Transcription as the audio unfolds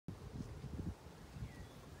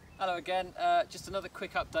Hello again, just another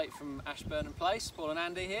quick update from Ashburnham Place. Paul and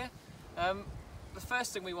Andy here. The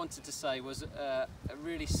first thing we wanted to say was a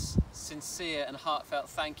really sincere and heartfelt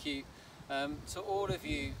thank you to all of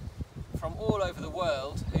you from all over the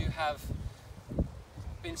world who have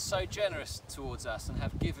been so generous towards us and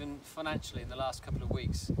have given financially in the last couple of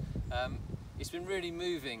weeks. It's been really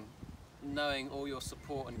moving knowing all your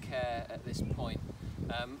support and care at this point,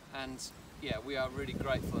 and yeah, we are really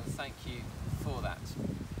grateful and thank you for that.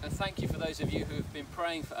 And thank you for those of you who have been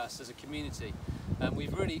praying for us as a community.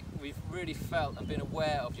 We've really felt and been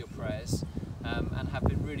aware of your prayers and have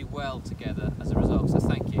been really well together as a result, so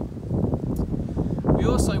thank you. We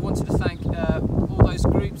also wanted to thank all those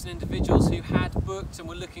groups and individuals who had booked and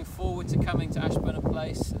were looking forward to coming to Ashburnham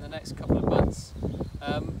Place in the next couple of months.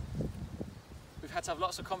 We've had to have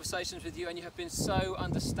lots of conversations with you, and you have been so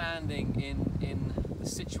understanding in the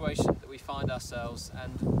situation that we find ourselves,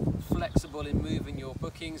 and flexible in moving your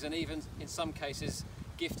bookings, and even in some cases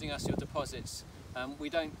gifting us your deposits. We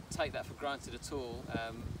don't take that for granted at all,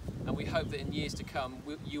 and we hope that in years to come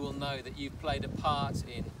you will know that you've played a part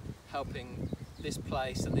in helping this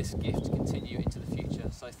place and this gift continue into the future,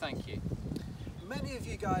 so thank you. Many of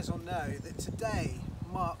you guys will know that today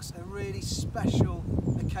marks a really special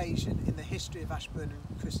occasion in the history of Ashburnham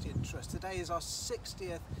Christian Trust. Today is our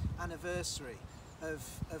 60th anniversary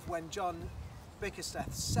of when John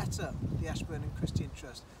Bickersteth set up the Ashburnham Christian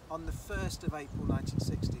Trust on the 1st of April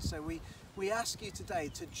 1960. So we ask you today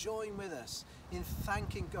to join with us in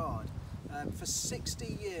thanking God for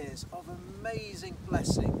 60 years of amazing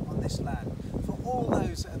blessing on this land, for all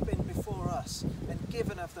those that have been before us and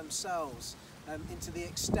given of themselves into the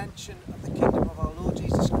extension of the kingdom of our Lord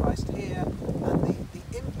Jesus Christ here and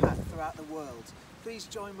the impact throughout the world. Please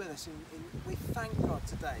join with us we thank God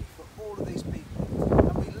today for all of these people,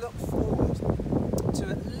 and we look forward to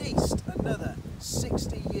at least another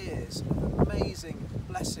 60 years of amazing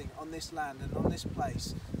blessing on this land and on this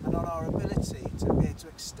place, and on our ability to be able to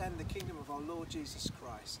extend the kingdom of our Lord Jesus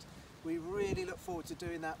Christ. We really look forward to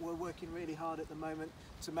doing that. We're working really hard at the moment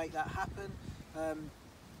to make that happen,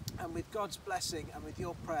 and with God's blessing and with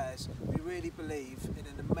your prayers, we really believe in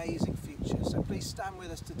an amazing future. So please stand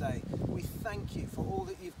with us today. We thank you for all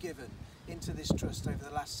that you've given into this trust over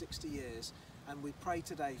the last 60 years, and we pray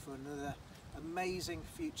today for another amazing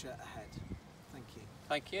future ahead. Thank you.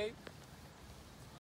 Thank you.